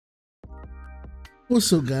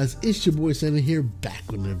What's up, guys? It's your boy Santa here, back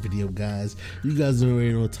with another video, guys. You guys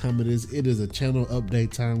already know what time it is. It is a channel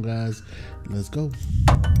update time, guys. Let's go.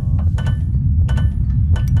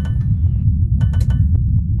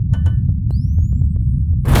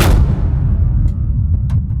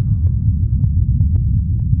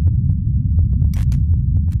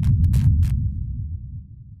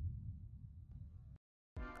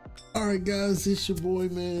 Alright, guys, it's your boy,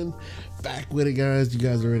 man, back with it, guys. You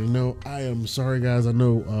guys already know. I am sorry, guys. I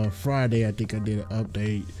know Friday I think I did an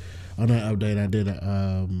update. On that update I did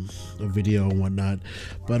a video and whatnot,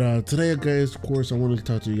 but today, guys, of course I wanted to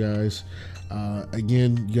talk to you guys.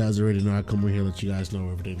 Again, you guys already know I come in here, let you guys know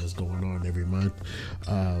everything that's going on every month.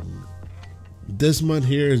 This month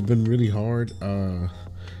here has been really hard,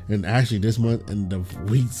 and actually this month and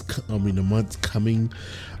the months coming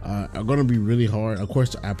are gonna be really hard. Of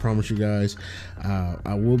course, I promise you guys,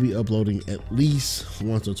 I will be uploading at least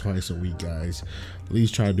once or twice a week, guys. At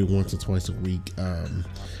least try to do once or twice a week.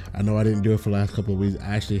 I know I didn't do it for the last couple of weeks.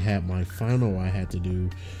 I actually had my final I had to do,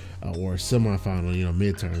 or semi-final, you know,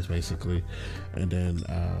 midterms basically, and then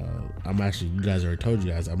I'm actually, you guys already told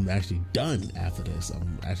you guys, I'm actually done after this.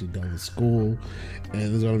 I'm actually done with school, and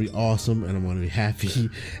it's gonna be awesome, and I'm gonna be happy,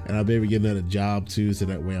 and I'll be able to get another job too, so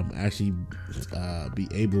that way I'm actually be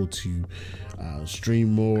able to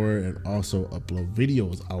stream more and also upload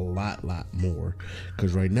videos a lot more,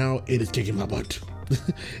 because right now it is kicking my butt.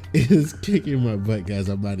 It is kicking my butt, guys.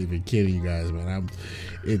 I'm not even kidding you guys, man.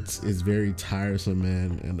 It's very tiresome,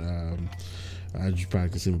 man, and I just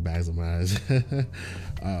probably can see my bags of my eyes.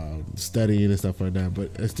 Studying and stuff like that,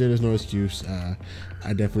 but still there's no excuse. I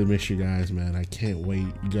definitely miss you guys, man. I can't wait.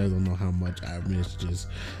 You guys don't know how much I miss just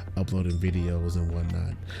uploading videos and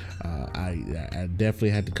whatnot. I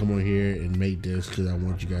definitely had to come on here and make this because I didn't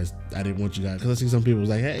want you guys, because I see some people was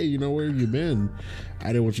like, hey, you know, where have you been? I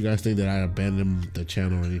didn't want you guys to think that I abandoned the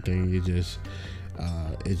channel or anything. It just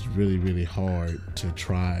it's really hard to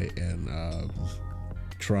try and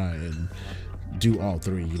do all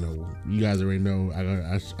three. You know, you guys already know I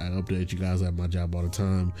update you guys at my job all the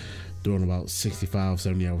time, doing about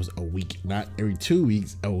 65-70 hours a week, not every 2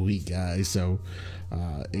 weeks, a week, guys. So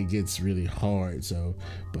it gets really hard. So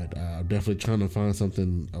but I'm definitely trying to find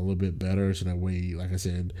something a little bit better, so that way, like I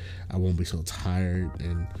said, I won't be so tired,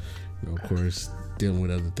 and you know, of course, dealing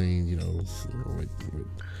with other things, you know, with you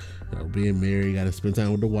know, being married, you gotta spend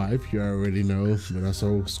time with the wife, you already know, but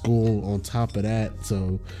also school on top of that.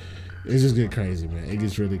 So it's just get crazy, man. It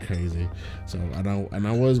gets really crazy. So I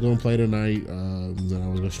was gonna play tonight, then I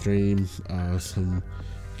was gonna stream some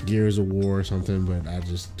Gears of War or something, but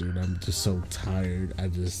dude, I'm just so tired. I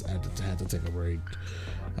had to take a break,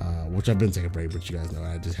 which I've been taking a break, but you guys know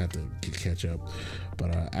I just had to catch up.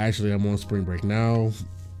 But actually, I'm on spring break now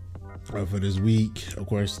for this week. Of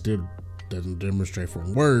course, still doesn't demonstrate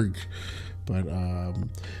from work, but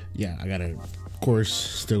yeah, I gotta, of course,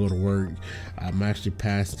 still go to work. I'm actually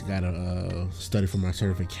gotta study for my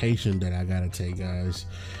certification that I gotta take, guys.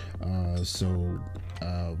 So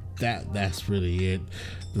that's really it.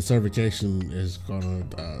 The certification is gonna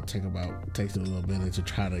takes a little minute to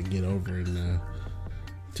try to get over and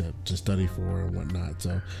to study for and whatnot.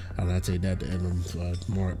 So I'll take that at the end of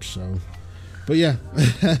March. So, but yeah,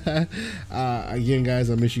 again, guys,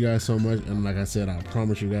 I miss you guys so much, and like I said, I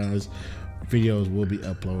promise you guys, videos will be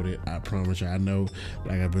uploaded. I promise you. I know,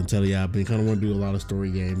 like I've been telling you, I've been kind of want to do a lot of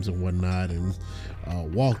story games and whatnot, and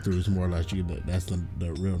walkthroughs, more or less. That's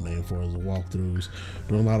the real name for it, is walkthroughs.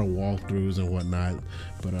 Doing a lot of walkthroughs and whatnot.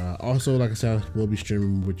 But also, like I said, we'll be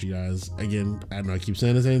streaming with you guys. Again, I know I keep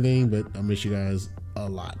saying the same thing, but I miss you guys a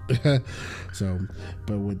lot. So,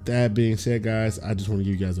 but with that being said, guys, I just want to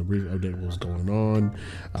give you guys a brief update of what's going on.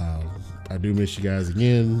 I do miss you guys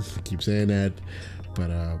again. I keep saying that, but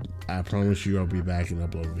I promise you I'll be back and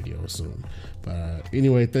upload videos soon. But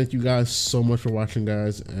anyway, thank you guys so much for watching,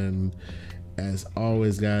 guys, and as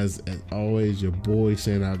always, guys, your boy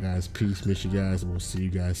saying out, guys, peace. Miss you guys, and we'll see you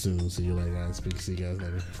guys soon. See you later, guys. See you guys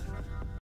later.